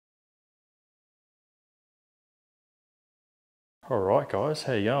Alright guys,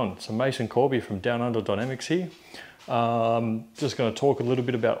 how you going? So Mason Corby from Downunder Dynamics here. Just going to talk a little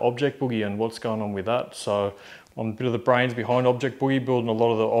bit about Object Boogie and what's going on with that. So I'm a bit of the brains behind Object Boogie, building a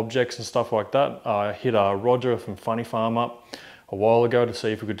lot of the objects and stuff like that. I hit Roger from Funny Farm up a while ago to see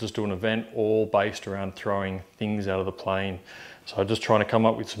if we could just do an event all based around throwing things out of the plane. So I'm just trying to come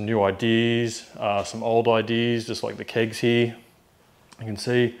up with some new ideas, some old ideas, just like the kegs here. You can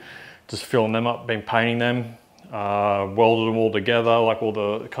see, just filling them up, been painting them. Welded them all together, like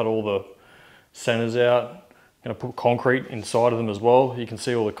cut all the centers out. Gonna put concrete inside of them as well. You can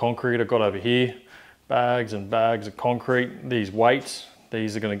see all the concrete I've got over here. Bags and bags of concrete. These weights,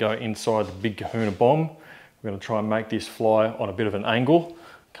 these are gonna go inside the big Kahuna bomb. We're gonna try and make this fly on a bit of an angle.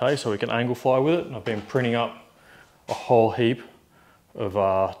 Okay, so we can angle fly with it. And I've been printing up a whole heap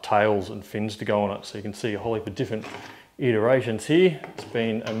of tails and fins to go on it. So you can see a whole heap of different iterations here. It's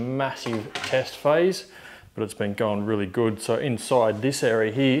been a massive test phase, but it's been going really good. So inside this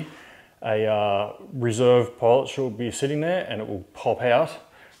area here, a reserve pilot should be sitting there, and it will pop out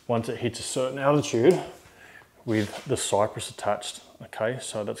once it hits a certain altitude with the cypress attached. Okay,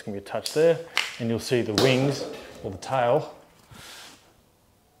 so that's gonna be attached there, and you'll see the wings or the tail,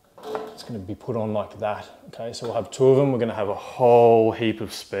 it's gonna be put on like that. Okay, so we'll have two of them. We're gonna have a whole heap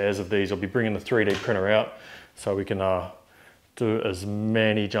of spares of these. I'll be bringing the 3D printer out so we can do as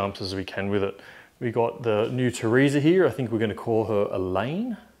many jumps as we can with it. We got the new Teresa here. I think we're going to call her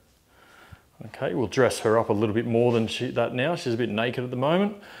Elaine. Okay, we'll dress her up a little bit more than that now. She's a bit naked at the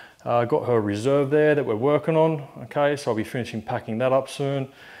moment. Got her reserve there that we're working on. Okay, so I'll be finishing packing that up soon.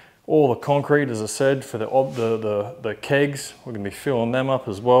 All the concrete, as I said, for the kegs, we're going to be filling them up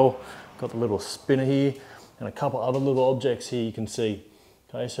as well. Got the little spinner here and a couple other little objects here you can see.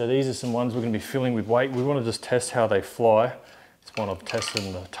 Okay, so these are some ones we're going to be filling with weight. We want to just test how they fly. It's one I've tested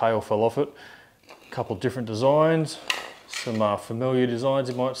and the tail fell off it. Couple different designs, some familiar designs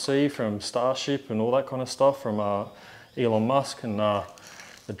you might see from Starship and all that kind of stuff from Elon Musk and the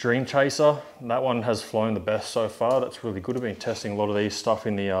Dream Chaser. And that one has flown the best so far. That's really good. I've been testing a lot of these stuff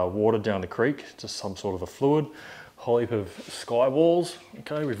in the water down the creek, just some sort of a fluid. Whole heap of sky walls.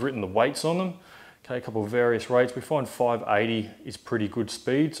 Okay, we've written the weights on them. Okay, a couple of various rates. We find 580 is pretty good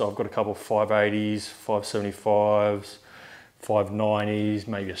speed, so I've got a couple of 580s, 575s, 590s,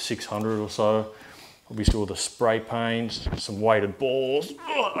 maybe a 600 or so. Obviously all the spray paints, some weighted balls.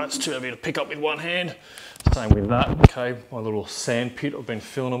 Oh, that's too heavy to pick up with one hand. Same with that. Okay, my little sand pit I've been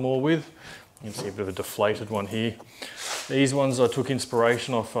filling them all with. You can see a bit of a deflated one here. These ones I took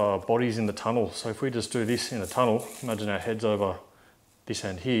inspiration off bodies in the tunnel. So if we just do this in a tunnel, imagine our heads over this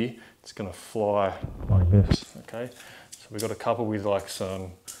end here, it's gonna fly like this, okay? So we've got a couple with like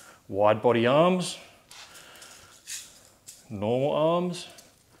some wide body arms, normal arms,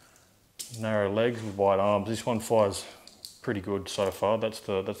 narrow legs with wide arms. This one flies pretty good so far. That's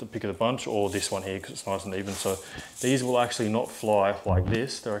the pick of the bunch, or this one here because it's nice and even. So these will actually not fly like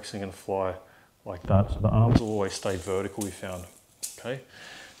this. They're actually going to fly like that. So the arms will always stay vertical, we found. Okay,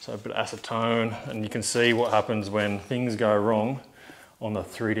 so a bit of acetone, and you can see what happens when things go wrong on the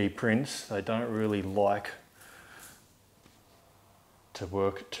 3D prints. They don't really like to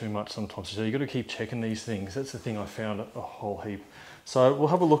work too much sometimes. So you've got to keep checking these things. That's the thing I found a whole heap. So we'll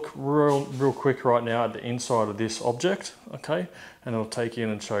have a look real quick right now at the inside of this object, okay? And I'll take you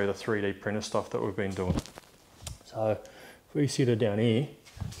in and show you the 3D printer stuff that we've been doing. So if we sit her down here,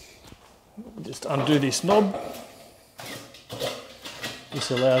 just undo this knob.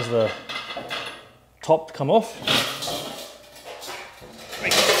 This allows the top to come off.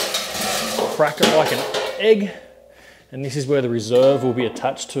 Crack it like an egg. And this is where the reserve will be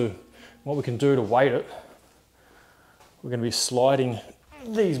attached to. What we can do to weight it, we're going to be sliding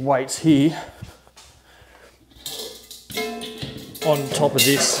these weights here on top of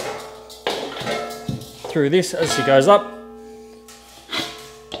this, through this as she goes up.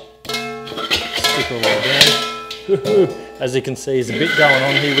 Stick her all down. As you can see, there's a bit going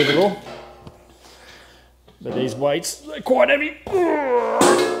on here with it all. But these weights, they're quite heavy.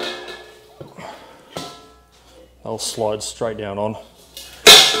 They'll slide straight down on.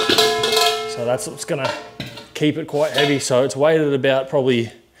 So that's what's going to keep it quite heavy. So it's weighted at about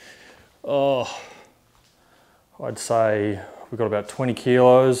probably, I'd say we've got about 20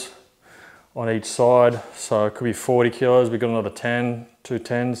 kilos on each side. So it could be 40 kilos. We've got another 10, 2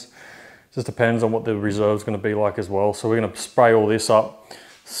 10s. Just depends on what the reserve's going to be like as well. So we're going to spray all this up,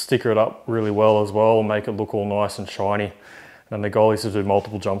 sticker it up really well as well, and make it look all nice and shiny. And the goal is to do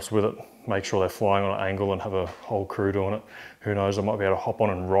multiple jumps with it. Make sure they're flying on an angle and have a whole crew doing it. Who knows, I might be able to hop on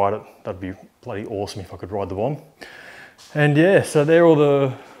and ride it. That'd be bloody awesome if I could ride the bomb. And yeah, so they're all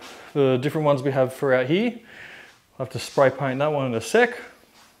the different ones we have for out here. have to spray paint that one in a sec.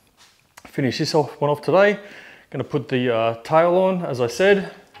 Finish this one off today. Gonna put the tail on, as I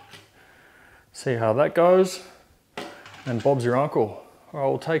said. See how that goes. And Bob's your uncle. All right,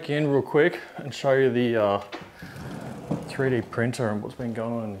 we'll take you in real quick and show you the 3D printer and what's been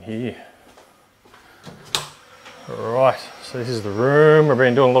going on in here. All right, so this is the room. We've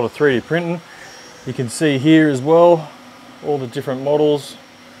been doing a lot of 3D printing. You can see here as well, all the different models.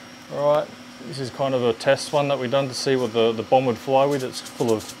 All right, this is kind of a test one that we've done to see what the bomb would fly with. It's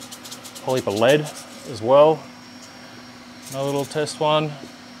full of polyper lead as well. Another little test one.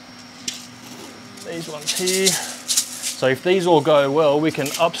 These ones here. So if these all go well, we can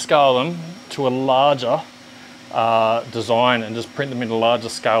upscale them to a larger design and just print them in a larger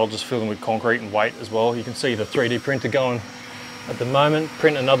scale, just fill them with concrete and weight as well. You can see the 3D printer going at the moment,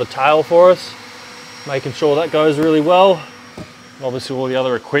 print another tail for us, making sure that goes really well. And obviously all the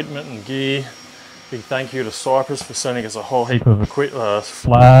other equipment and gear. Big thank you to Cyprus for sending us a whole heap of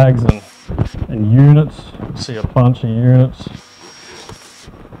flags and units. See a bunch of units.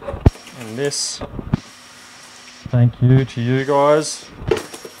 And this, thank you to you guys.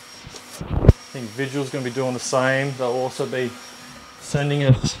 I think Vigil's going to be doing the same. They'll also be sending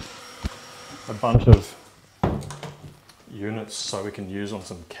us a bunch of units so we can use on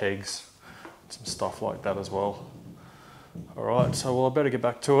some kegs, some stuff like that as well. All right, so well, I better get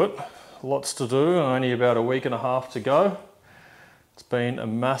back to it. Lots to do, only about a week and a half to go. It's been a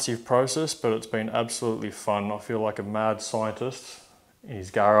massive process, but it's been absolutely fun. I feel like a mad scientist in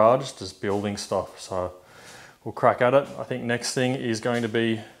his garage, just building stuff. So we'll crack at it. I think next thing is going to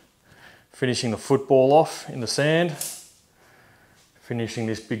be finishing the football off in the sand, finishing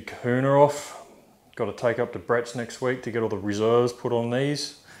this big kahuna off. Got to take up to Brett's next week to get all the reserves put on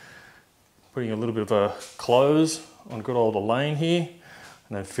these. Putting a little bit of a close on good old Elaine here,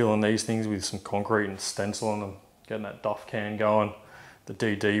 and then filling these things with some concrete and stenciling them, getting that duff can going, the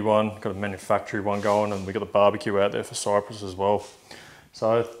DD one, got a manufacturing one going, and we got the barbecue out there for Cyprus as well.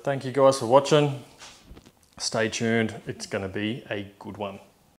 So thank you guys for watching. Stay tuned, it's going to be a good one.